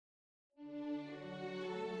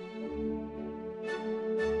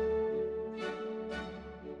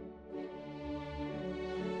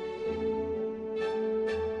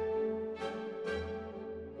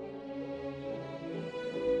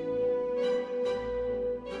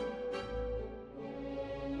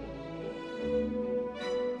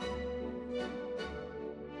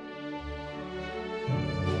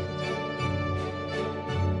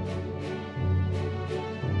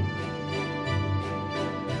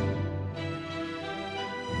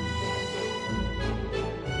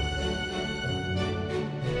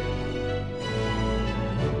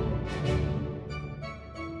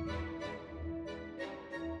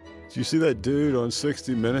Did you see that dude on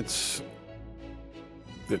 60 Minutes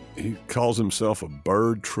that he calls himself a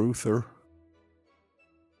bird truther?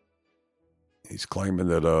 He's claiming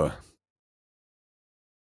that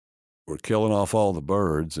we're killing off all the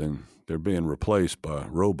birds and they're being replaced by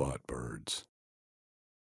robot birds.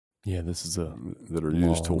 Yeah, this is that are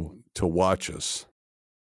used to watch us.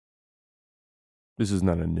 This is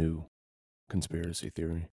not a new conspiracy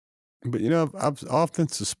theory. But, I've often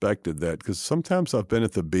suspected that because sometimes I've been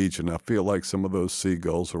at the beach and I feel like some of those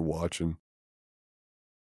seagulls are watching.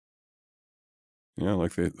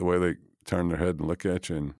 Like the way they turn their head and look at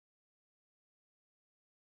you, and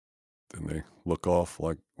then they look off.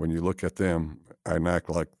 Like when you look at them and act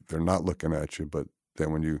like they're not looking at you, but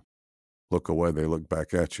then when you look away, they look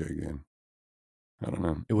back at you again. I don't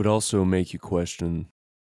know. It would also make you question,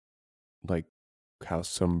 like, how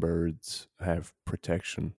some birds have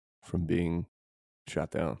protection from being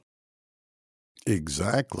shot down.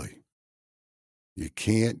 Exactly. You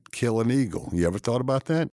can't kill an eagle. You ever thought about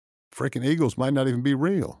that? Freaking eagles might not even be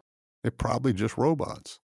real. They're probably just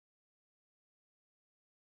robots.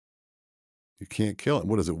 You can't kill it.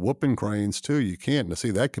 What is it? Whooping cranes too. You can't. Now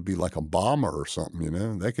see, that could be like a bomber or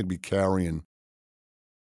something, They could be carrying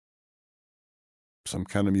some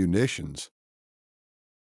kind of munitions.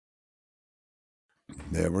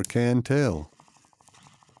 Never can tell.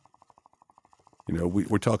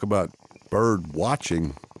 We talk about bird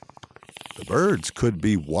watching. The birds could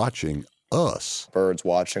be watching us. Birds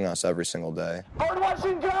watching us every single day. Bird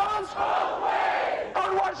watching goes away!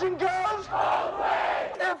 Bird watching goes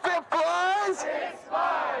away! If it flies, it's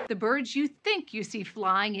fine! The birds you think you see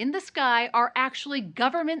flying in the sky are actually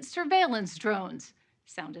government surveillance drones.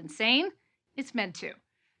 Sound insane? It's meant to.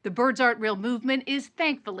 The birds aren't real movement is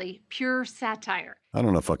thankfully pure satire. I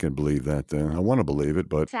don't know if I can believe that, then. I want to believe it,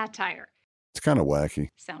 but satire. It's kind of wacky.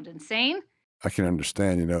 Sound insane? I can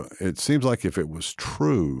understand, it seems like if it was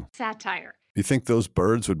true. Satire. You think those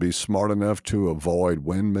birds would be smart enough to avoid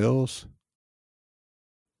windmills?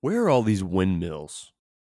 Where are all these windmills?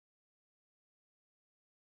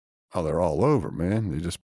 Oh, they're all over, man. They're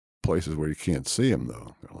just places where you can't see them,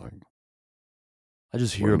 though. They're like, I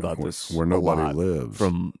just hear about this where nobody lives.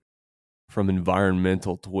 From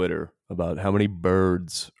environmental Twitter about how many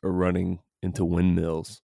birds are running into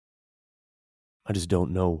windmills. I just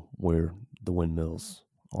don't know where the windmills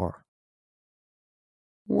are.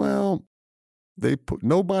 Well,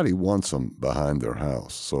 nobody wants them behind their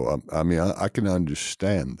house. So, I can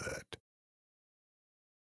understand that.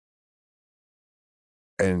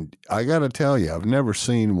 And I got to tell you, I've never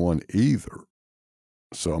seen one either.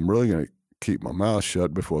 So I'm really going to keep my mouth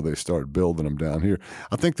shut before they start building them down here.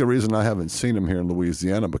 I think the reason I haven't seen them here in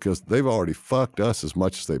Louisiana because they've already fucked us as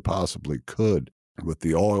much as they possibly could with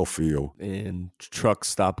the oil field and truck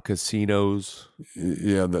stop casinos.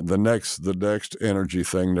 Yeah, the next energy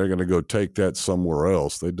thing, they're going to go take that somewhere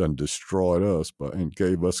else. They done destroyed us and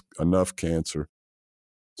gave us enough cancer.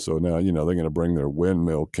 So now, they're going to bring their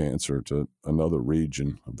windmill cancer to another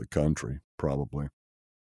region of the country, probably.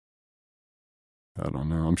 I don't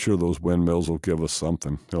know. I'm sure those windmills will give us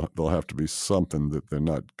something. They'll have to be something that they're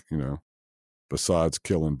not, besides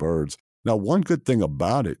killing birds. Now, one good thing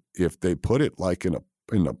about it, if they put it like in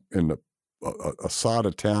a side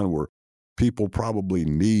of town where people probably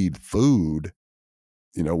need food,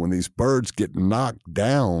 when these birds get knocked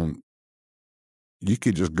down, you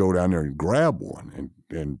could just go down there and grab one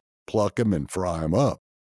and pluck them and fry them up.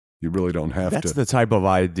 You really don't have to. That's the type of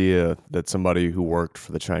idea that somebody who worked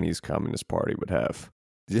for the Chinese Communist Party would have.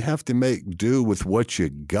 You have to make do with what you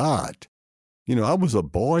got. I was a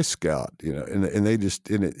Boy Scout, and they just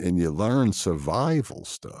in it, and you learn survival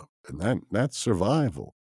stuff, and that's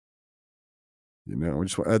survival.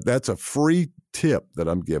 That's a free tip that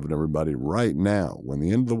I'm giving everybody right now. When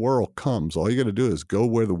the end of the world comes, all you got to do is go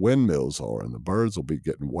where the windmills are, and the birds will be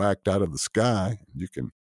getting whacked out of the sky. You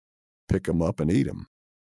can pick them up and eat them.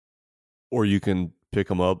 Or you can pick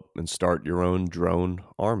them up and start your own drone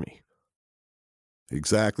army.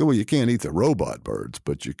 Exactly. Well, you can't eat the robot birds,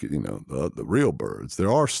 but you can, the real birds. There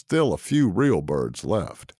are still a few real birds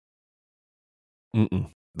left.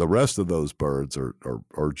 The rest of those birds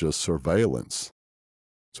are just surveillance.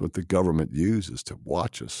 It's what the government uses to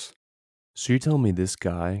watch us. So you're telling me this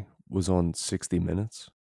guy was on 60 Minutes?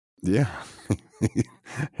 Yeah.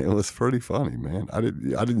 It was pretty funny, man. I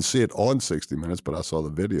didn't see it on 60 Minutes, but I saw the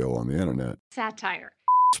video on the internet. Satire.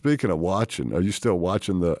 Speaking of watching, are you still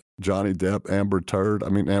watching the Johnny Depp Amber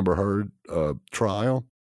Heard trial?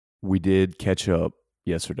 We did catch up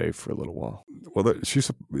yesterday for a little while. Well,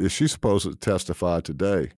 is she supposed to testify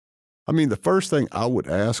today? The first thing I would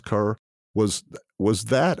ask her Was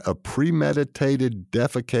that a premeditated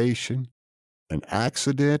defecation, an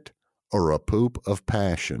accident, or a poop of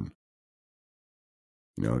passion?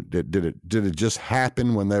 You know, did it just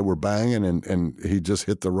happen when they were banging and he just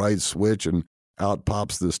hit the right switch and out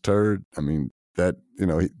pops this turd? I mean, that, you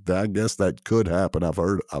know, I guess that could happen. I've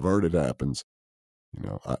heard it happens. You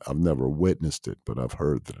know, I've never witnessed it, but I've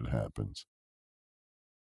heard that it happens.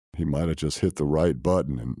 He might have just hit the right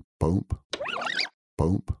button and boom,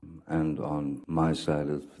 boom. And on my side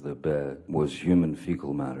of the bed was human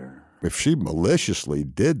fecal matter. If she maliciously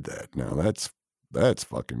did that, now that's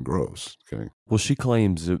fucking gross. Okay. Well, she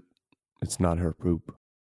claims it's not her poop.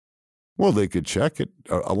 Well, they could check it.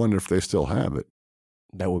 I wonder if they still have it.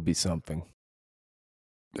 That would be something.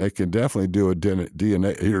 They can definitely do a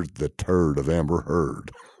DNA. Here's the turd of Amber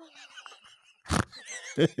Heard.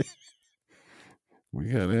 We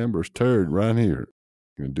got Amber's turd right here.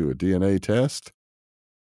 You gonna do a DNA test?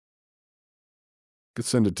 Could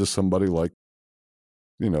send it to somebody like,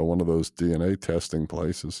 you know, one of those DNA testing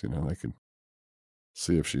places. You know, they could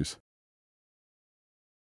see if she's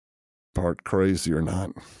part crazy or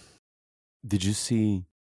not. Did you see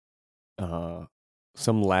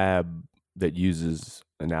some lab that uses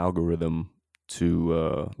an algorithm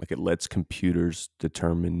to like it lets computers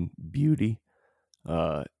determine beauty?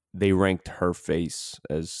 They ranked her face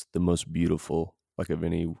as the most beautiful, like, of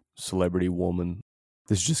any celebrity woman.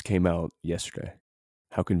 This just came out yesterday.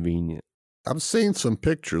 How convenient. I've seen some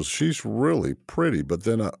pictures. She's really pretty, but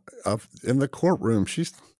then I've in the courtroom,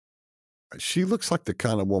 she looks like the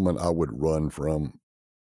kind of woman I would run from.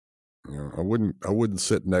 You know, I wouldn't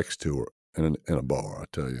sit next to her in a bar. I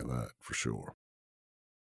tell you that for sure,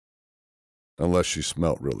 unless she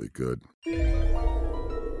smelt really good.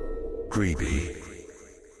 Creepy.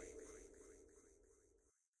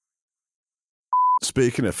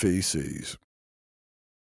 Speaking of feces,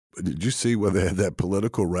 did you see where they had that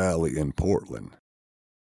political rally in Portland?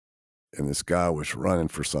 And this guy was running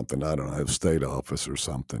for something, I don't know, state office or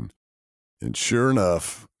something. And sure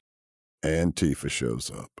enough, Antifa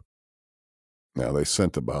shows up. Now, they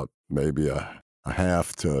sent about maybe a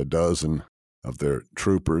half to a dozen of their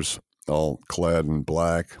troopers, all clad in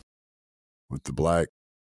black, with the black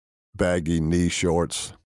baggy knee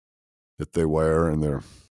shorts that they wear and their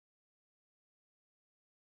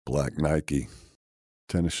black Nike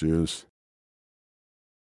tennis shoes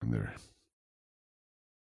and their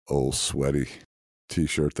old sweaty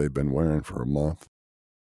T-shirt they've been wearing for a month.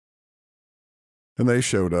 And they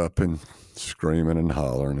showed up and screaming and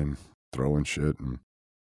hollering and throwing shit. And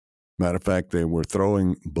matter of fact, they were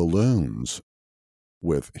throwing balloons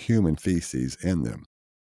with human feces in them.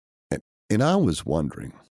 And I was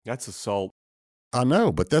wondering. That's assault. I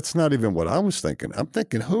know, but that's not even what I was thinking. I'm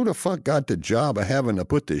thinking, who the fuck got the job of having to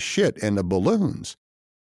put this shit in the balloons?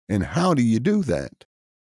 And how do you do that?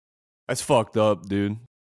 That's fucked up, dude.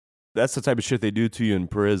 That's the type of shit they do to you in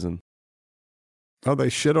prison. Oh, they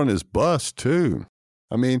shit on his bus, too.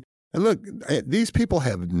 I mean, and look, these people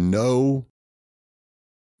have no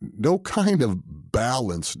kind of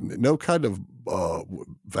balance, no kind of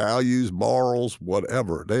values, morals,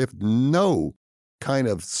 whatever. They have no kind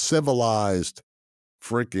of civilized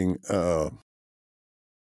freaking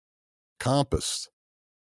compass.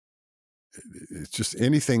 It's just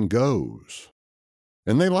anything goes.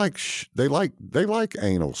 And they like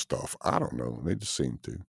anal stuff. I don't know. They just seem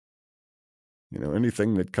to. You know,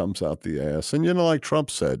 anything that comes out the ass. And, you know, like Trump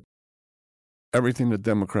said, everything the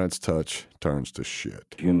Democrats touch turns to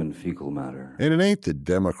shit. Human fecal matter. And it ain't the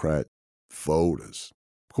Democrat voters.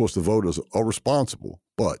 Of course, the voters are responsible,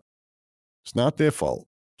 but it's not their fault.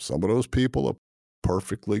 Some of those people are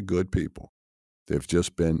perfectly good people. They've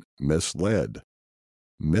just been misled,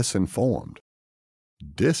 misinformed,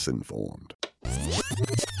 disinformed.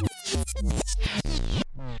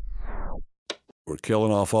 We're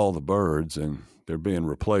killing off all the birds, and they're being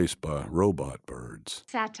replaced by robot birds.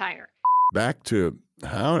 Satire. Back to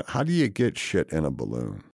how do you get shit in a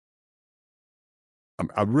balloon?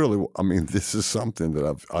 I mean, this is something that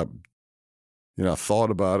I've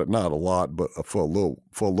thought about it, not a lot, but for a little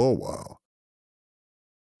while.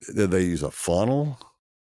 Did they use a funnel?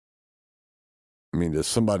 I mean, does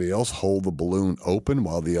somebody else hold the balloon open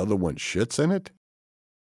while the other one shits in it?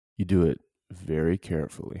 You do it very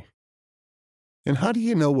carefully. And how do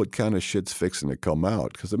you know what kind of shit's fixing to come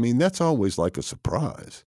out? Because, I mean, that's always like a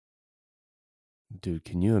surprise. Dude,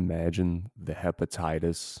 can you imagine the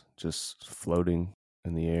hepatitis just floating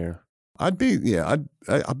in the air? I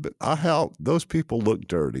how those people look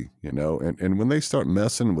dirty, you know, and when they start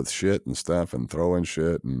messing with shit and stuff and throwing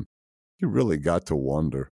shit, and you really got to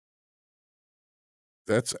wonder.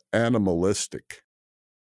 That's animalistic.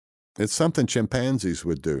 It's something chimpanzees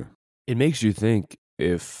would do. It makes you think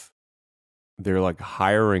if they're like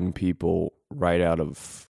hiring people right out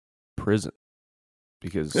of prison,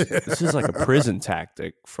 because this is like a prison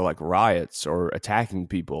tactic for like riots or attacking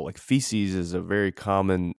people. Like feces is a very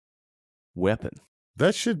common weapon.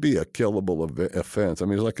 That should be a killable offense. I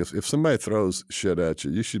mean, it's like if somebody throws shit at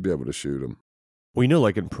you, you should be able to shoot them. Well, you know,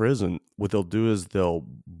 like in prison, what they'll do is they'll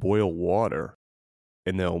boil water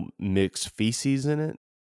and they'll mix feces in it.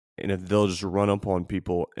 And if they'll just run up on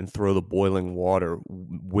people and throw the boiling water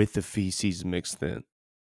with the feces mixed in,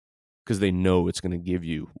 because they know it's going to give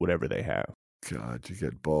you whatever they have. God, you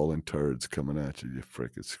get boiling turds coming at you. You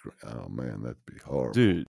freaking scream. Oh, man, that'd be horrible.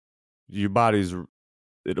 Dude, your body's,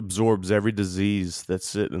 it absorbs every disease that's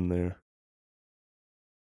sitting there.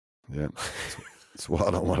 Yeah. That's why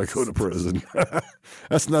I don't want to go to prison.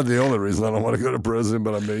 That's not the only reason I don't want to go to prison,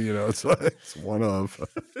 but I mean, you know, it's one of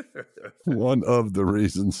the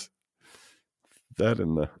reasons. That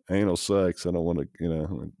and the anal sex, I don't want to, you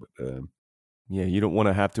know. But, yeah, you don't want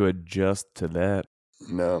to have to adjust to that.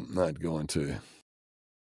 No, I'm not going to.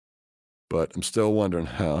 But I'm still wondering,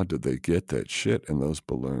 how did they get that shit in those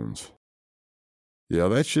balloons? Yeah,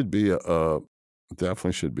 that should be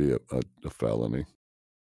definitely should be a felony.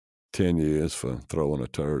 10 years for throwing a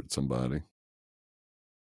turd at somebody.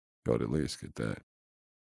 You ought to at least get that.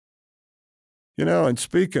 You know, and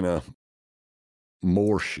speaking of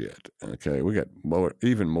more shit, okay, we got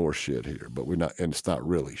even more shit here, but we're not, and it's not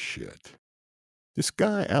really shit. This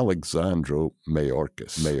guy, Alexandro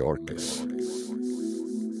Mayorkas,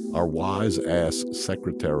 our wise-ass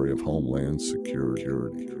Secretary of Homeland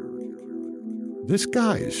Security. This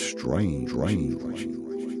guy is strange.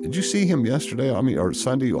 Did you see him yesterday? I mean, or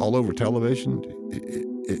Sunday, all over television?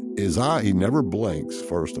 His eye, he never blinks,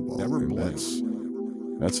 first of all. Never blinks.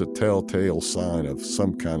 That's a telltale sign of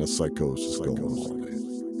some kind of psychosis going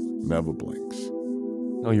on. Never blinks.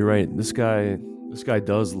 Oh, you're right. This guy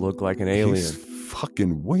does look like an alien. He's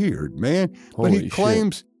fucking weird, man. Holy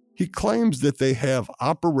but he claims that they have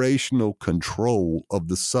operational control of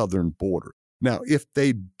the southern border. Now, if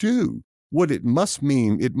they do, what it must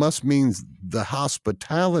mean the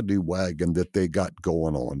hospitality wagon that they got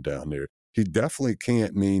going on down there. He definitely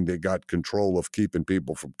can't mean they got control of keeping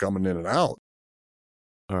people from coming in and out.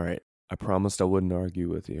 All right. I promised I wouldn't argue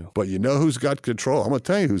with you. But you know who's got control? I'm going to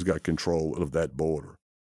tell you who's got control of that border.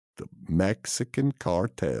 The Mexican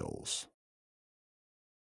cartels.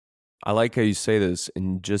 I like how you say this.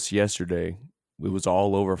 And just yesterday, it was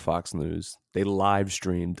all over Fox News. They live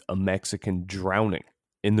streamed a Mexican drowning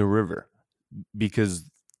in the river because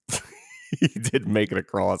he didn't make it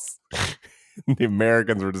across. The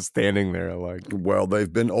Americans were just standing there like, well,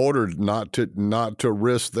 they've been ordered not to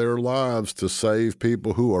risk their lives to save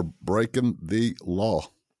people who are breaking the law.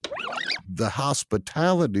 The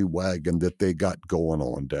hospitality wagon that they got going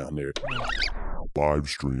on down there. Live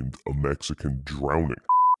streamed a Mexican drowning.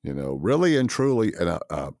 You know, really and truly, and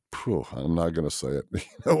I'm not going to say it. You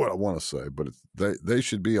know what I want to say, but they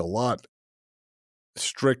should be a lot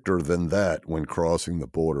stricter than that when crossing the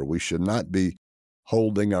border. We should not be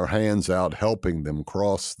holding our hands out, helping them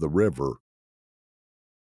cross the river.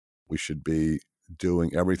 We should be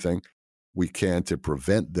doing everything we can to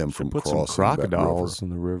prevent them from put crossing some crocodiles that river.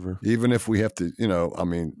 In the river. Even if we have to, you know, I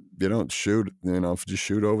mean, you don't shoot, you know, if you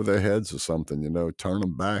shoot over their heads or something, you know, turn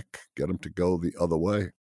them back, get them to go the other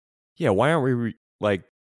way. Yeah, why aren't we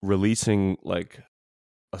releasing like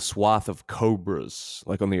a swath of cobras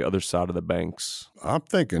like on the other side of the banks? I'm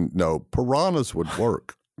thinking, no, piranhas would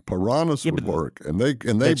work. Piranhas would work, and they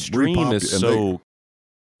that stream is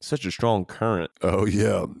such a strong current. Oh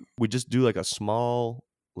yeah, we just do like a small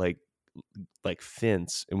like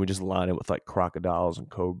fence, and we just line it with like crocodiles and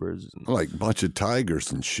cobras, and like a bunch of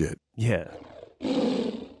tigers and shit. Yeah.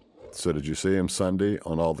 So did you see him Sunday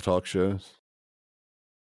on all the talk shows?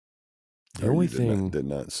 The only thing did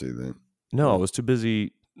not see that. No, I was too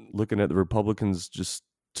busy looking at the Republicans just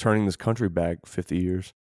turning this country back 50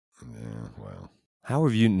 years. Yeah, wow. How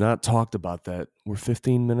have you not talked about that? We're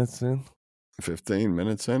 15 minutes in. 15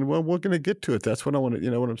 minutes in. Well, we're going to get to it. That's what I want to.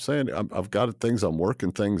 You know what I'm saying? I've got things. I'm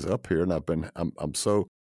working things up here, and I'm so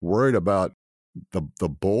worried about the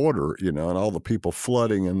border, you know, and all the people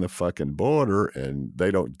flooding in the fucking border, and they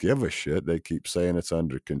don't give a shit. They keep saying it's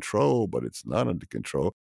under control, but it's not under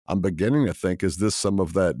control. I'm beginning to think, is this some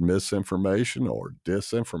of that misinformation or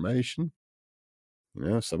disinformation? You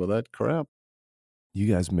know, some of that crap.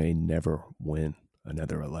 You guys may never win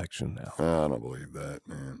another election now. I don't believe that,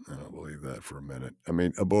 man. I don't believe that for a minute. I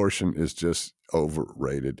mean, abortion is just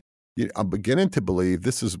overrated. I'm beginning to believe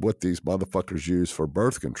this is what these motherfuckers use for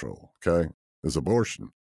birth control, okay, is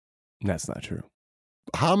abortion. That's not true.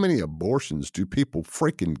 how many abortions do people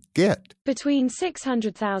freaking get? Between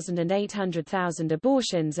 600,000 and 800,000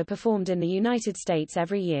 abortions are performed in the United States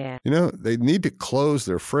every year. You know, they need to close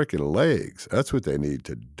their freaking legs. That's what they need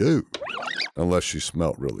to do. Unless she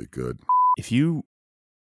smelt really good. If you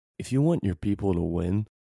want your people to win,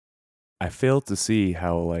 I fail to see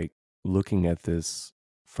how, like, looking at this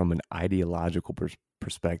from an ideological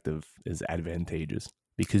perspective is advantageous,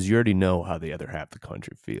 because you already know how the other half of the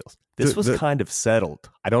country feels. This was kind of settled.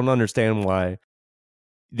 I don't understand why.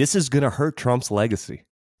 This is going to hurt Trump's legacy.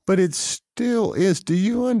 But it still is. Do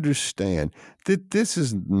you understand that this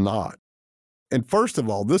is not? And first of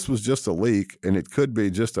all, this was just a leak, and it could be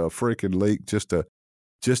just a freaking leak.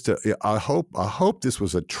 I hope this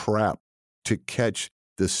was a trap to catch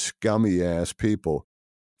the scummy ass people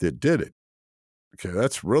that did it. Okay,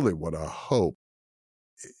 that's really what I hope.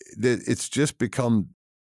 It's just become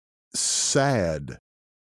sad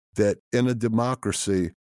that in a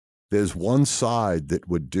democracy, there's one side that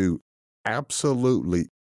would do absolutely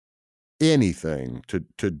anything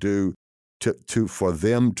for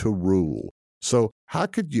them to rule. So how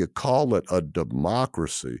could you call it a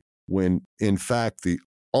democracy when, in fact, the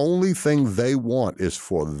only thing they want is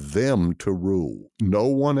for them to rule, no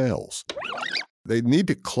one else? They need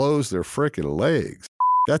to close their freaking legs.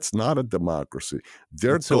 That's not a democracy.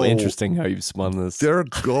 It's so interesting how you've spun this. Their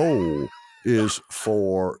goal is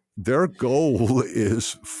for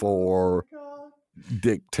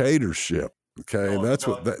dictatorship. Okay, that's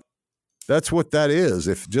what that is.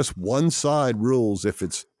 If just one side rules, if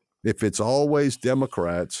it's always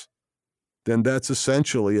Democrats, then that's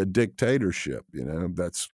essentially a dictatorship. You know,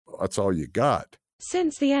 that's all you got.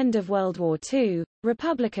 Since the end of World War II,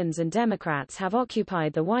 Republicans and Democrats have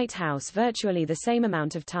occupied the White House virtually the same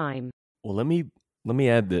amount of time. Well, let me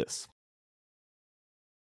add this.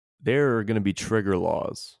 There are going to be trigger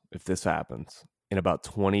laws if this happens in about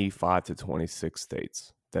 25 to 26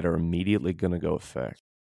 states that are immediately going to go effect.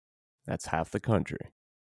 That's half the country.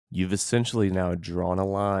 You've essentially now drawn a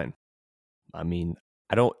line. I mean,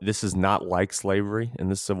 this is not like slavery in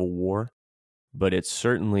the Civil War, but it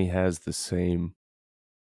certainly has the same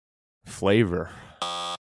flavor.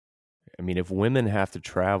 I mean, if women have to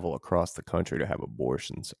travel across the country to have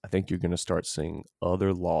abortions, I think you're going to start seeing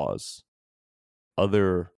other laws,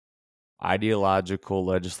 other ideological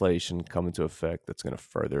legislation come into effect that's going to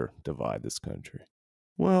further divide this country.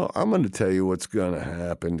 Well, I'm going to tell you what's going to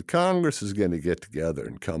happen. Congress is going to get together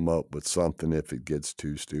and come up with something if it gets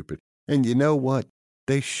too stupid. And you know what?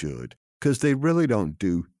 They should, because they really don't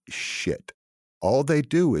do shit. All they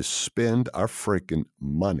do is spend our freaking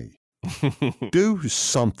money. Do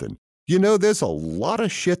something. You know, there's a lot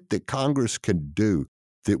of shit that Congress can do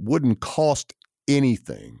that wouldn't cost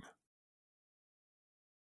anything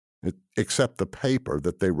except the paper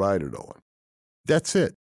that they write it on. That's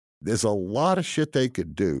it. There's a lot of shit they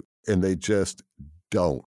could do, and they just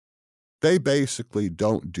don't. They basically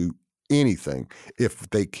don't do anything if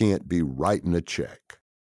they can't be writing a check.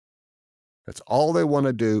 That's all they want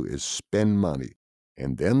to do is spend money.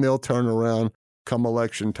 And then they'll turn around come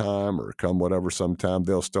election time or come whatever sometime,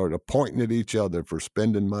 they'll start pointing at each other for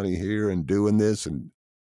spending money here and doing this.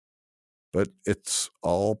 But it's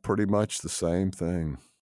all pretty much the same thing.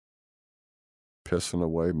 Pissing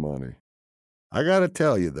away money. I got to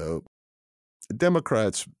tell you, though, the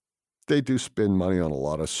Democrats, they do spend money on a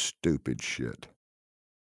lot of stupid shit.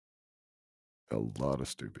 A lot of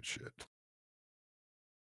stupid shit.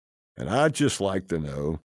 And I'd just like to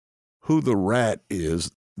know who the rat is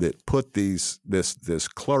that put this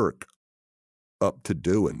clerk up to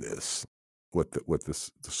doing this with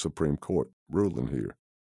the Supreme Court ruling here.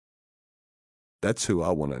 That's who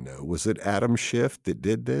I want to know. Was it Adam Schiff that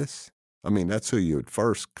did this? I mean, that's who you would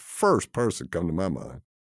first person come to my mind.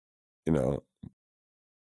 You know,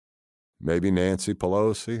 maybe Nancy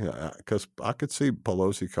Pelosi, because I could see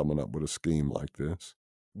Pelosi coming up with a scheme like this.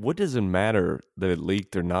 What does it matter that it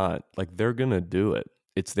leaked or not? Like, they're going to do it.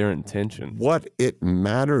 It's their intention. What it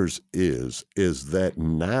matters is that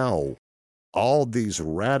now all these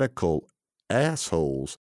radical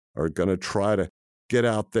assholes are going to try to get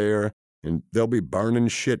out there and they'll be burning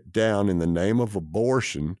shit down in the name of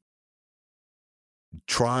abortion,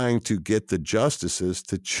 trying to get the justices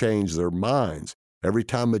to change their minds. Every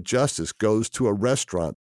time a justice goes to a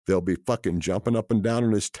restaurant, they'll be fucking jumping up and down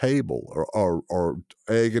on his table or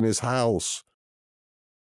egging his house.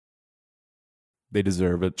 They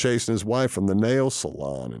deserve it. Chasing his wife from the nail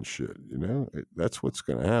salon and shit. You know, that's what's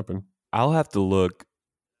going to happen. I'll have to look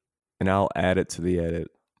and I'll add it to the edit,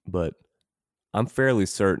 but I'm fairly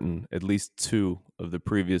certain at least 2 of the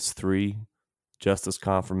previous 3 justice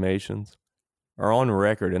confirmations are on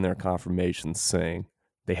record in their confirmations saying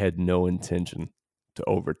they had no intention to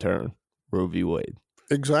overturn Roe v. Wade.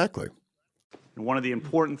 Exactly. And one of the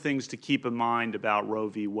important things to keep in mind about Roe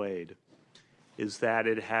v. Wade is that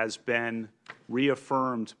it has been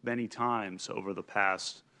reaffirmed many times over the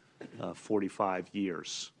past 45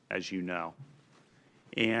 years, as you know.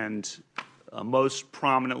 And most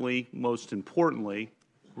prominently, most importantly,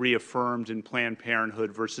 reaffirmed in Planned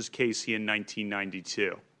Parenthood versus Casey in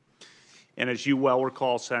 1992. And as you well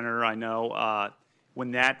recall, Senator, I know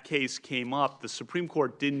when that case came up, the Supreme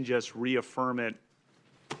Court didn't just reaffirm it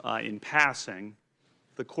in passing.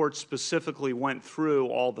 The court specifically went through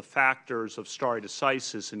all the factors of stare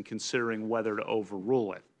decisis in considering whether to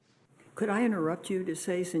overrule it. Could I interrupt you to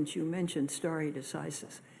say, since you mentioned stare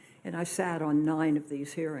decisis, and I sat on 9 of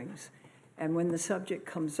these hearings, and when the subject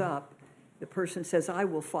comes up, the person says, I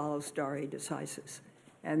will follow stare decisis,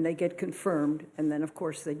 and they get confirmed, and then, of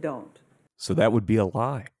course, they don't. So that would be a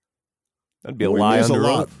lie. That'd be a lie under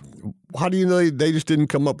oath. How do you know they just didn't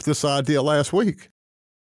come up with this idea last week?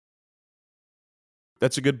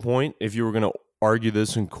 That's a good point. If you were going to argue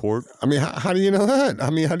this in court, I mean, how do you know that? I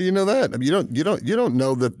mean, how do you know that? I mean, you don't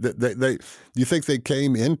know that they. You think they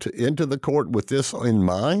came into the court with this in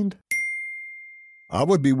mind? I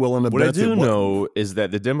would be willing to bet. What I do know is that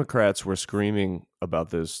the Democrats were screaming about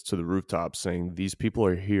this to the rooftops, saying these people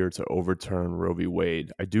are here to overturn Roe v.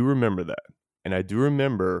 Wade. I do remember that, and I do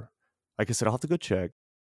remember, like I said, I'll have to go check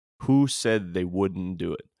who said they wouldn't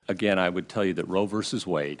do it. Again, I would tell you that Roe versus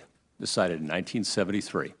Wade, decided in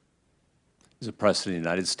 1973, is a precedent in the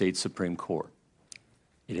United States Supreme Court.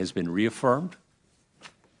 It has been reaffirmed.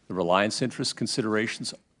 The reliance interest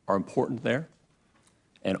considerations are important there,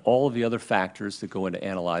 and all of the other factors that go into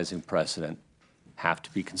analyzing precedent have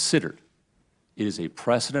to be considered. It is a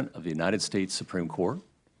precedent of the United States Supreme Court.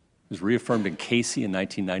 It was reaffirmed in Casey in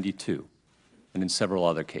 1992 and in several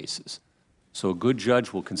other cases. So a good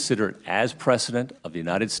judge will consider it as precedent of the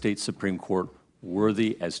United States Supreme Court,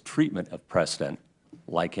 worthy as treatment of precedent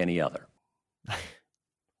like any other.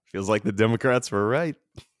 Feels like the Democrats were right.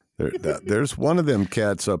 There's one of them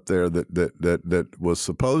cats up there that was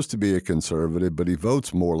supposed to be a conservative, but he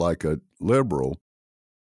votes more like a liberal.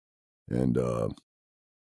 And,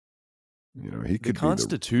 he could. The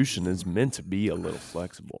Constitution is meant to be a little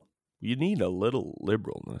flexible. You need a little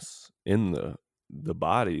liberalness in the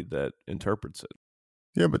body that interprets it.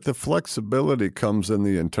 Yeah, but the flexibility comes in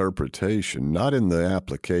the interpretation, not in the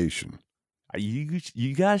application. You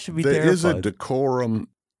guys should be terrified. There is a terrified. Decorum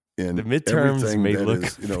in the midterms everything may that look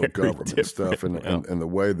is, very government different stuff and the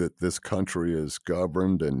way that this country is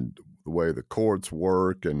governed and the way the courts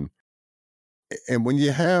work. And when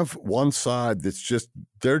you have one side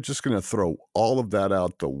they're just going to throw all of that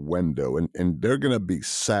out the window and they're going to be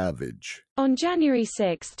savage. On January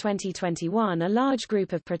 6, 2021, a large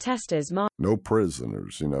group of protesters marched. No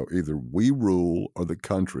prisoners, either we rule or the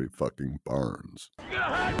country fucking burns. You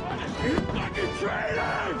fucking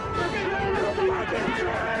traitors! You fucking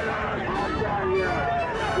traitors! How dare you!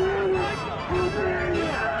 How dare you!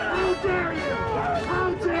 How dare you!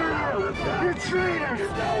 How dare you! You're traitors!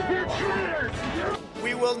 You're traitors!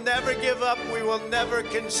 We will never give up. We will never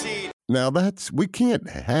concede. Now we can't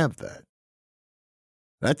have that.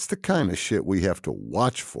 That's the kind of shit we have to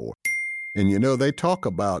watch for. And they're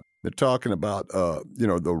talking about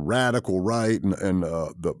the radical right and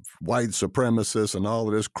the white supremacists and all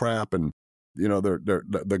of this crap, and they're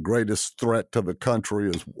the greatest threat to the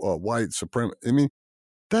country is white supremacy. I mean,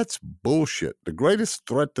 that's bullshit. The greatest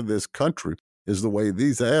threat to this country is the way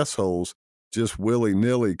these assholes just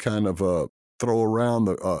willy-nilly kind of throw around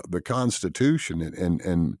the Constitution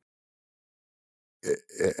and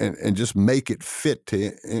just make it fit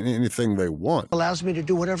to anything they want. Allows me to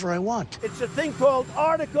do whatever I want. It's a thing called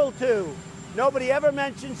Article 2. Nobody ever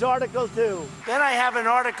mentions Article 2. Then I have an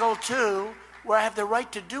Article 2 where I have the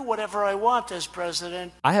right to do whatever I want as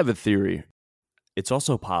president. I have a theory. It's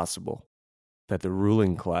also possible that the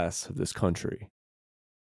ruling class of this country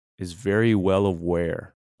is very well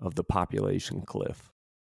aware of the population cliff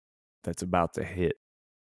that's about to hit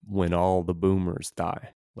when all the boomers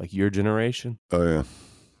die. Like your generation. Oh, yeah.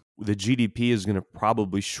 The GDP is going to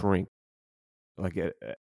probably shrink like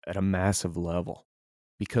at a massive level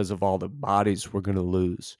because of all the bodies we're going to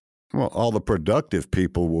lose. Well, all the productive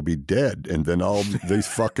people will be dead, and then all these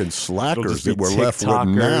fucking slackers that we're left with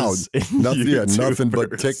now, nothing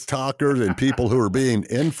but TikTokers and people who are being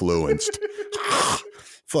influenced.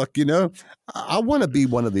 Fuck, I want to be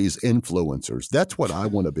one of these influencers. That's what I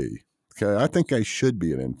want to be. Okay, I think I should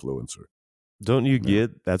be an influencer. Don't you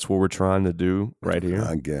get that's what we're trying to do right here?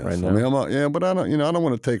 I guess. Right now? I mean, but I don't. I don't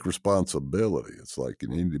want to take responsibility. It's like you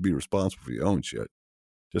need to be responsible for your own shit.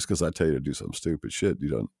 Just because I tell you to do some stupid shit, you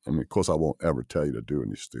don't. I mean, of course, I won't ever tell you to do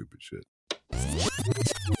any stupid shit.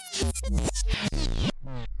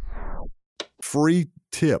 Free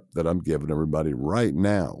tip that I'm giving everybody right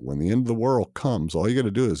now. When the end of the world comes, all you got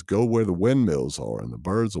to do is go where the windmills are, and the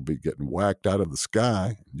birds will be getting whacked out of the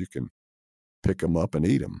sky. You can pick them up and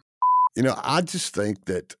eat them. You know, I just think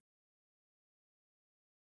that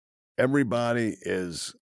everybody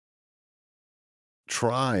is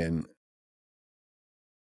trying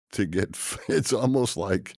to get, it's almost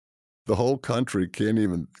like the whole country can't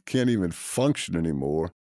even function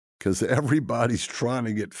anymore because everybody's trying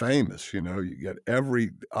to get famous. You know, you got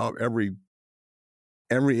every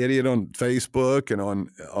idiot on Facebook and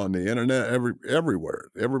on the internet, everywhere.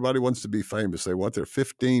 Everybody wants to be famous. They want their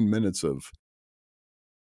 15 minutes of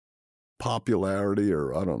popularity,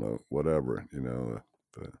 or I don't know, whatever, you know.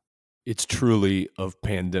 It's truly of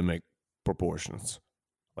pandemic proportions.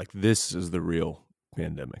 Like, this is the real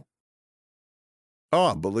pandemic. Oh,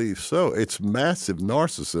 I believe so. It's massive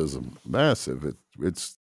narcissism. Massive.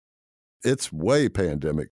 It's way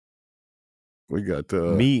pandemic. We got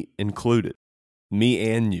me included.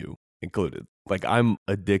 Me and you included. Like, I'm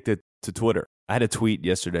addicted to Twitter. I had a tweet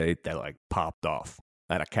yesterday that like popped off.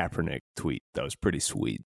 I had a Kaepernick tweet that was pretty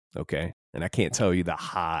sweet. Okay. And I can't tell you the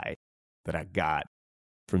high that I got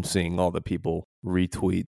from seeing all the people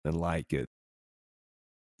retweet and like it.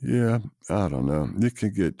 Yeah, I don't know. You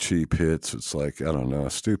can get cheap hits. It's like, I don't know.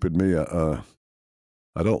 Stupid me.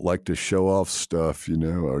 I don't like to show off stuff, you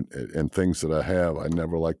know, and things that I have. I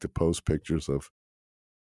never like to post pictures of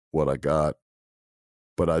what I got.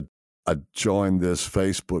 But I joined this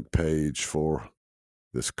Facebook page for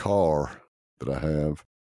this car that I have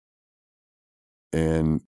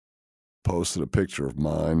and posted a picture of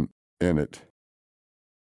mine in it.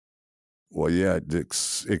 Well, yeah, it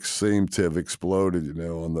seemed to have exploded, you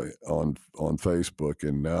know, on Facebook,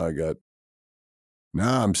 and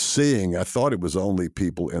now I'm seeing. I thought it was only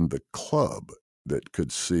people in the club that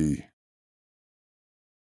could see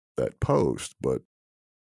that post, but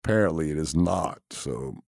apparently it is not.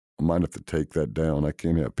 So I might have to take that down. I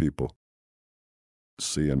can't have people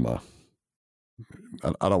seeing my.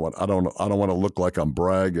 I don't want to look like I'm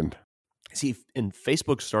bragging. See, and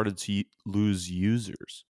Facebook started to lose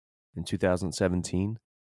users in 2017.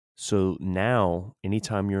 So now,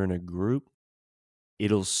 anytime you're in a group,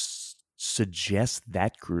 it'll suggest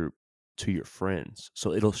that group to your friends.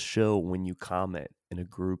 So it'll show when you comment in a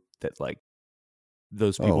group that like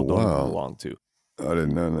those people don't belong to. I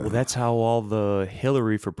didn't know that. Well, that's how all the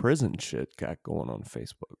Hillary for prison shit got going on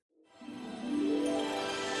Facebook.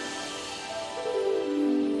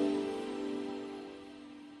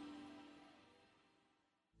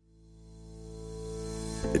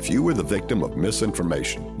 If you were the victim of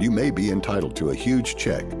misinformation, you may be entitled to a huge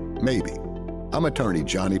check. Maybe. I'm attorney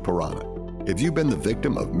Johnny Pirana. Have you been the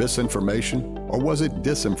victim of misinformation, or was it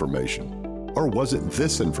disinformation? Or was it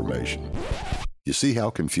this information? You see how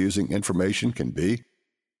confusing information can be?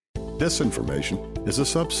 Disinformation is a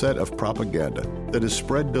subset of propaganda that is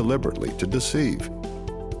spread deliberately to deceive.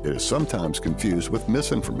 It is sometimes confused with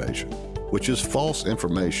misinformation, which is false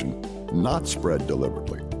information not spread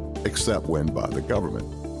deliberately, except when by the government.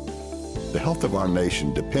 The health of our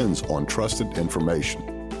nation depends on trusted information.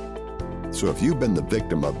 So if you've been the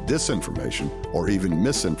victim of disinformation or even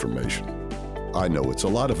misinformation, I know it's a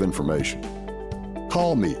lot of information.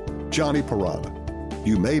 Call me, Johnny Pirana.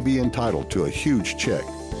 You may be entitled to a huge check.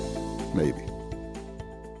 Maybe.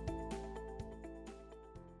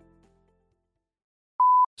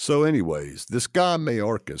 So anyways, this guy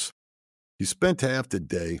Mayorkas, he spent half the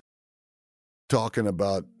day talking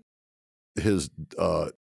about his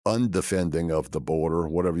undefending of the border,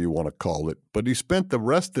 whatever you want to call it. But he spent the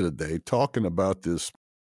rest of the day talking about this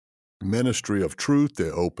ministry of truth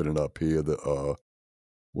they're opening up here. The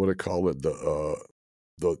what do they call it?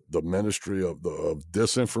 The ministry of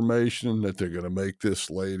disinformation, that they're going to make this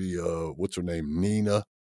lady, what's her name, Nina?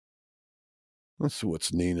 Let's see,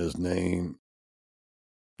 what's Nina's name?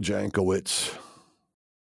 Jankowicz.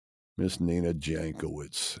 Miss Nina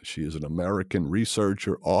Jankowicz. She is an American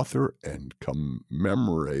researcher, author, and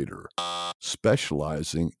commemorator,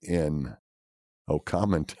 specializing in,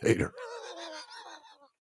 commentator.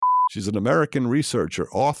 She's an American researcher,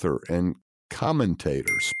 author, and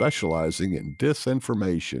commentator, specializing in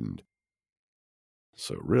disinformation.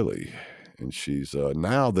 So really, and she's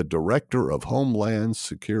now the director of Homeland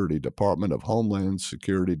Security, Department of Homeland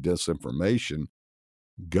Security Disinformation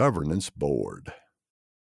Governance Board.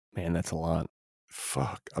 Man, that's a lot.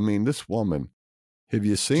 Fuck. I mean, this woman, have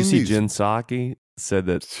you seen Did you these? see Jen Psaki said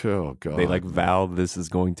that they like man. vowed this is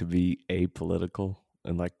going to be apolitical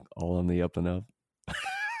and like all on the up and up?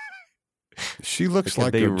 She looks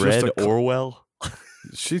like they read Orwell.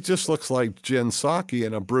 She just looks like Jen Psaki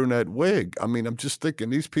in a brunette wig. I mean, I'm just thinking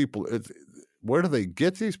these people, where do they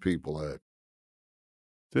get these people at?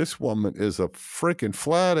 This woman is a freaking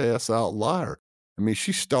flat-ass outlier. I mean,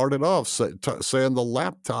 she started off saying the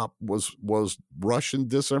laptop was Russian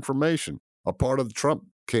disinformation, a part of the Trump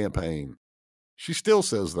campaign. She still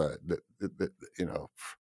says that you know.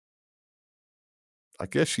 I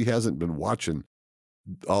guess she hasn't been watching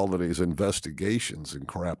all of these investigations and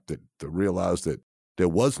crap to realize that there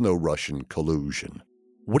was no Russian collusion.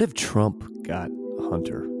 What if Trump got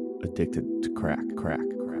Hunter addicted to crack?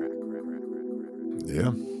 Yeah.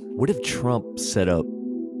 What if Trump set up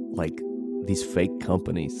like these fake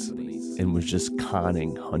companies and was just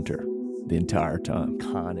conning Hunter the entire time?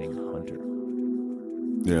 Conning Hunter.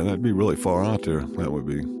 Yeah, that'd be really far out there. That would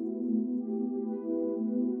be.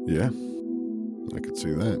 Yeah. I could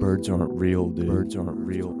see that. Birds aren't real, dude. Birds aren't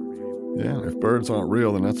real. Yeah, if birds aren't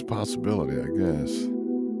real, then that's a possibility, I guess.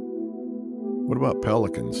 What about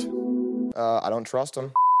pelicans? I don't trust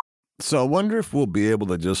them. So I wonder if we'll be able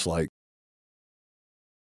to just like,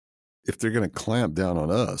 if they're going to clamp down on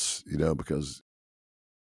us, you know, because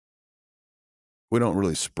we don't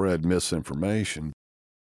really spread misinformation.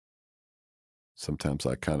 Sometimes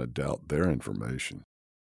I kind of doubt their information.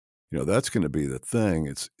 You know, that's going to be the thing.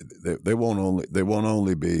 It's they won't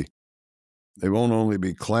only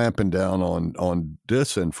be clamping down on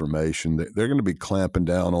disinformation. They're going to be clamping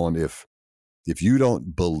down on if you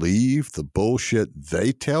don't believe the bullshit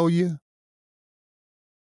they tell you,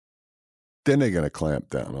 then they're going to clamp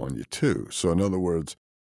down on you too. So in other words,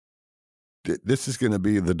 this is going to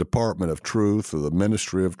be the Department of Truth or the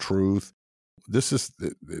Ministry of Truth. This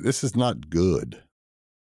is not good.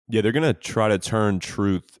 Yeah, they're going to try to turn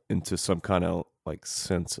truth into some kind of like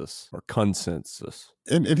census or consensus.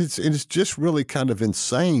 And it's just really kind of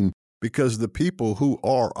insane because the people who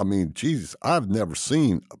are, I mean, Jesus, I've never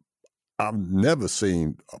seen a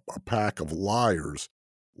pack of liars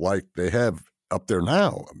like they have up there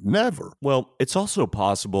now. Never. Well, it's also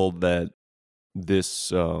possible that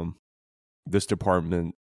this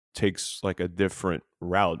department takes like a different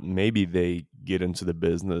route. Maybe they get into the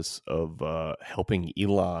business of helping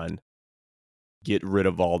Elon get rid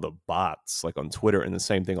of all the bots like on Twitter, and the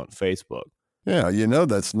same thing on Facebook. Yeah,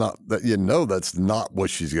 that's not what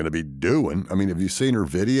she's going to be doing. I mean, have you seen her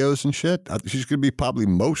videos and shit? She's going to be probably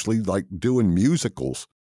mostly like doing musicals.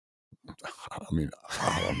 I mean,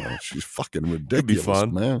 I don't know. She's fucking ridiculous, Could be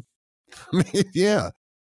fun, man. I mean, yeah.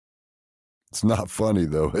 It's not funny,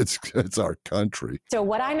 though. It's our country. So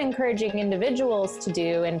what I'm encouraging individuals to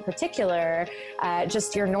do in particular,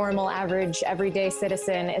 just your normal, average, everyday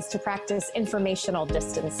citizen, is to practice informational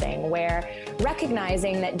distancing, where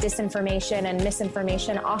recognizing that disinformation and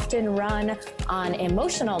misinformation often run on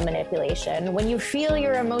emotional manipulation. When you feel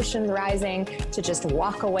your emotions rising, to just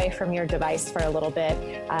walk away from your device for a little bit,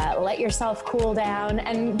 let yourself cool down,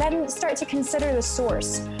 and then start to consider the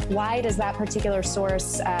source. Why does that particular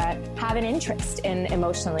source have an interest in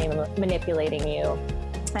emotionally manipulating you?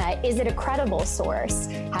 Is it a credible source?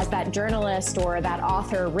 Has that journalist or that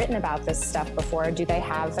author written about this stuff before? Do they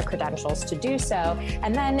have the credentials to do so?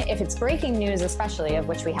 And then if it's breaking news, especially, of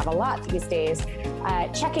which we have a lot these days,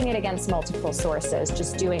 checking it against multiple sources,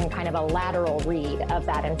 just doing kind of a lateral read of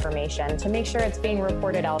that information to make sure it's being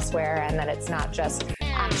reported elsewhere and that it's not just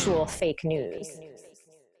actual fake news.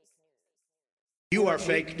 You are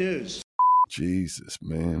fake news. Jesus,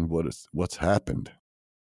 man, what's happened?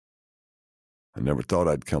 I never thought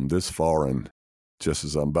I'd come this far, and just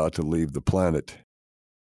as I'm about to leave the planet,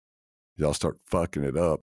 y'all start fucking it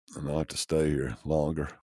up, and I'll have to stay here longer.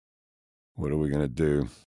 What are we going to do?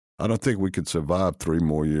 I don't think we could survive 3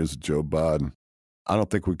 more years of Joe Biden. I don't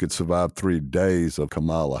think we could survive 3 days of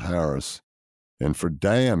Kamala Harris. And for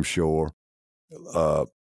damn sure,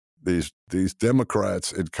 these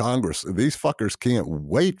Democrats in Congress, these fuckers can't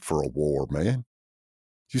wait for a war, man.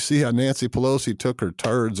 You see how Nancy Pelosi took her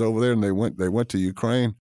turds over there and they went to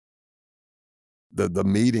Ukraine? The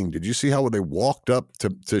meeting, did you see how they walked up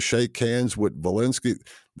to shake hands with Zelensky?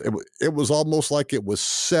 It was almost like it was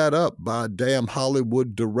set up by a damn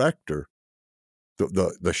Hollywood director.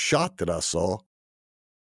 The shot that I saw.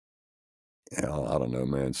 I don't know,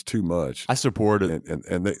 man. It's too much. I support it.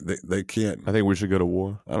 And they can't. I think we should go to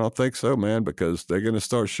war. I don't think so, man, because they're going to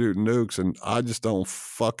start shooting nukes, and I just don't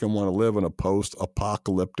fucking want to live in a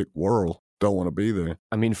post-apocalyptic world. Don't want to be there.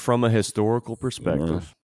 I mean, from a historical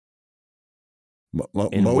perspective,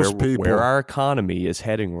 and most people, where our economy is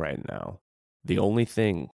heading right now, the only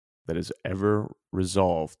thing that has ever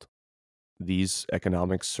resolved these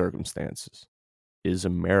economic circumstances is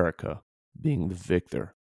America being the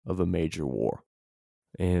victor of a major war.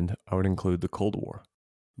 And I would include the Cold War.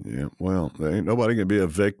 Yeah, well, there ain't nobody can be a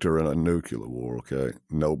victor in a nuclear war, okay?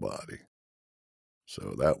 Nobody.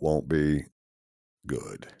 So that won't be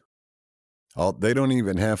good. They don't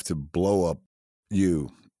even have to blow up you,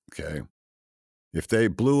 okay? If they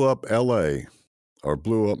blew up L.A. or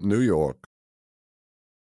blew up New York,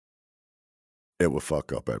 it would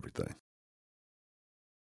fuck up everything.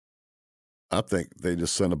 I think they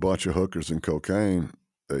just sent a bunch of hookers and cocaine.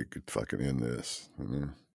 They could fucking end this. You know?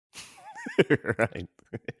 Right.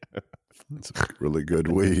 It's really good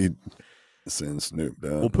weed. Send Snoop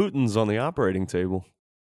down. Well, Putin's on the operating table.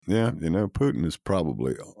 Yeah, Putin is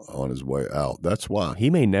probably on his way out. That's why. He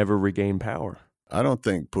may never regain power. I don't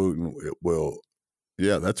think Putin will.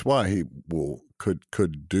 Yeah, that's why he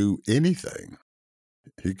could do anything.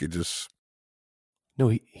 He could just. No,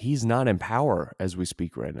 he's not in power as we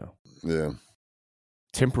speak right now. Yeah.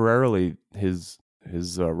 Temporarily, his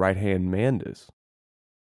right-hand man is.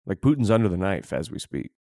 Like, Putin's under the knife as we speak.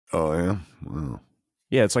 Oh, yeah? Wow.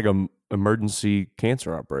 Yeah, it's like an emergency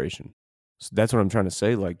cancer operation. So that's what I'm trying to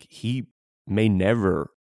say. Like, they may never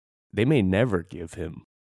give him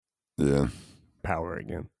power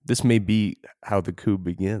again. This may be how the coup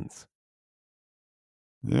begins.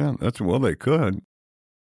 Yeah, they could.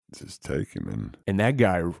 Just take him and that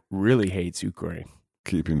guy really hates Ukraine.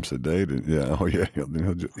 Keep him sedated. Yeah. Oh, yeah.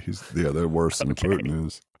 They're worse than Putin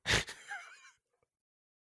is.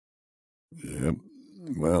 Yeah.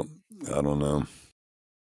 Well, I don't know.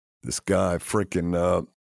 This guy freaking,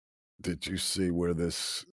 did you see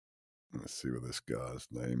let's see what this guy's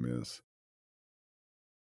name is.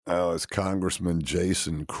 Oh, it's Congressman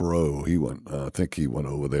Jason Crow. I think he went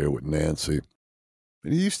over there with Nancy.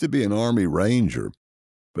 And he used to be an Army Ranger.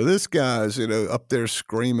 But this guy's, up there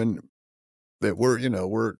screaming that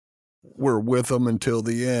we're with them until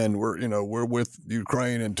the end. We're with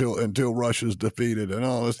Ukraine until Russia's defeated and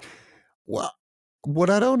all this. Well, what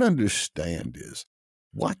I don't understand is,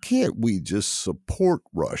 why can't we just support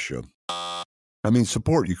Russia?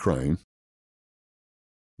 Support Ukraine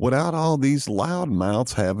without all these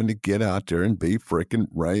loudmouths having to get out there and be freaking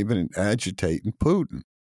raving and agitating Putin.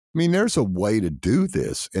 There's a way to do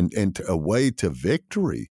this and a way to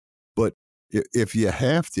victory. But if you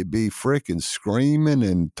have to be freaking screaming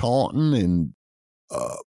and taunting and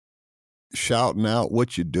shouting out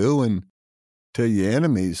what you're doing to your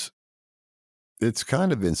enemies, it's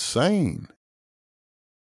kind of insane.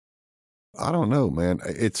 I don't know, man.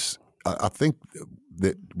 I think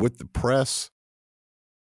that with the press,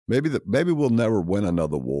 maybe we'll never win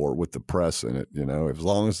another war with the press in it. As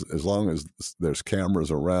long as there's cameras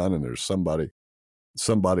around and there's somebody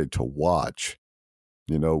to watch,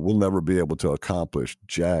 we'll never be able to accomplish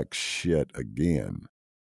jack shit again.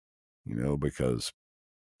 Because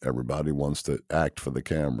everybody wants to act for the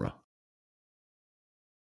camera.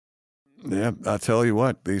 Yeah, I tell you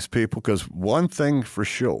what, these people. Because one thing for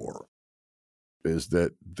sure is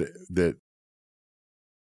that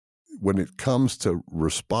when it comes to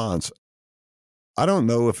response, I don't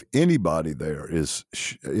know if anybody there is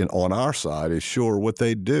on our side is sure what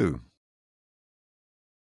they do.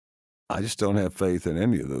 I just don't have faith in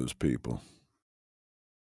any of those people.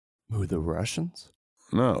 Who, the Russians?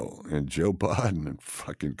 No, and Joe Biden and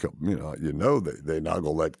fucking, they're not going to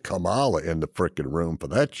let Kamala in the freaking room for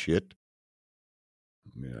that shit.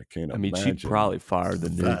 I can't imagine. She'd probably fire the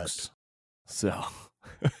nukes. So,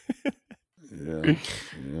 yeah.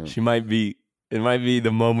 It might be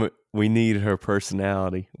the moment we need her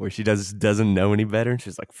personality where she doesn't know any better. And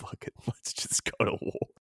she's like, fuck it, let's just go to war.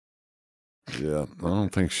 Yeah, I don't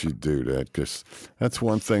think she'd do that because that's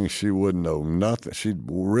one thing she wouldn't know nothing. She'd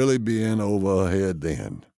really be in over her head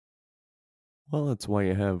then. Well, that's why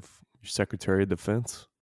you have your Secretary of Defense.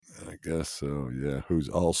 I guess so, yeah, who's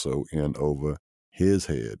also in over his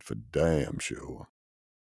head for damn sure.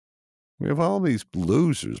 We have all these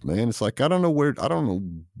losers, man. It's like I don't know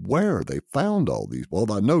where they found all these.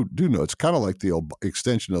 Well, I do know it's kind of like the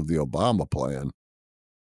extension of the Obama plan.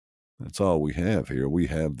 That's all we have here. We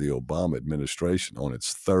have the Obama administration on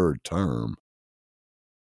its third term.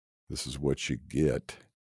 This is what you get.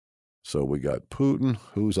 So we got Putin,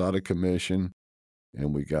 who's out of commission,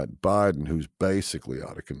 and we got Biden, who's basically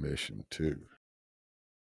out of commission too.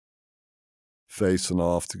 Facing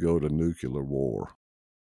off to go to nuclear war.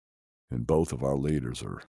 And both of our leaders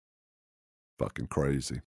are fucking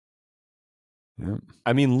crazy. Yeah.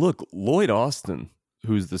 Look, Lloyd Austin,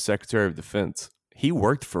 who's the Secretary of Defense, he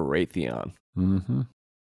worked for Raytheon. Mm-hmm.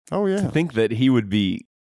 Oh, yeah. To think that he would be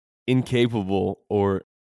incapable or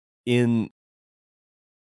in...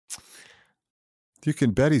 You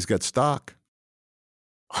can bet he's got stock.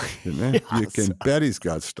 You can bet he's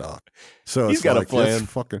got stock. So He's it's got like, a plan.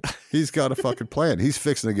 He's got a fucking plan. He's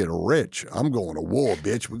fixing to get rich. I'm going to war,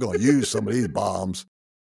 bitch. We're going to use some of these bombs.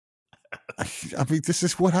 I mean, this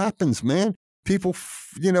is what happens, man. People,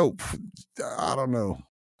 I don't know.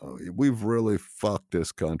 We've really fucked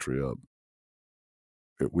this country up.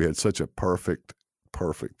 We had such a perfect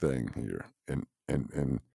thing here.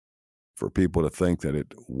 And for people to think that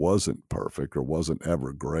it wasn't perfect or wasn't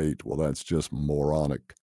ever great, well, that's just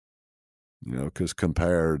moronic. Because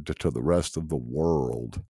compared to the rest of the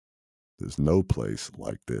world, there's no place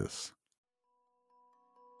like this.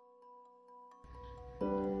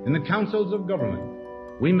 In the councils of government,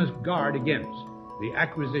 we must guard against the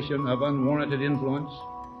acquisition of unwarranted influence,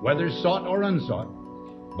 whether sought or unsought,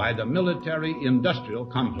 by the military-industrial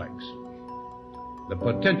complex. The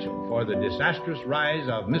potential for the disastrous rise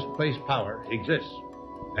of misplaced power exists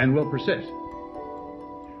and will persist.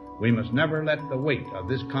 We must never let the weight of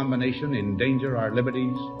this combination endanger our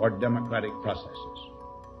liberties or democratic processes.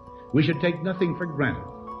 We should take nothing for granted.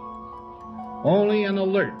 Only an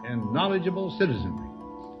alert and knowledgeable citizenry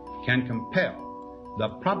can compel the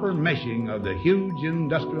proper meshing of the huge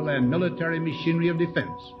industrial and military machinery of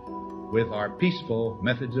defense with our peaceful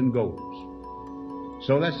methods and goals,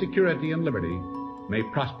 so that security and liberty may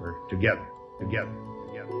prosper together.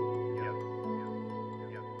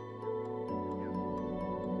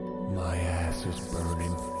 My ass is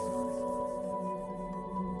burning.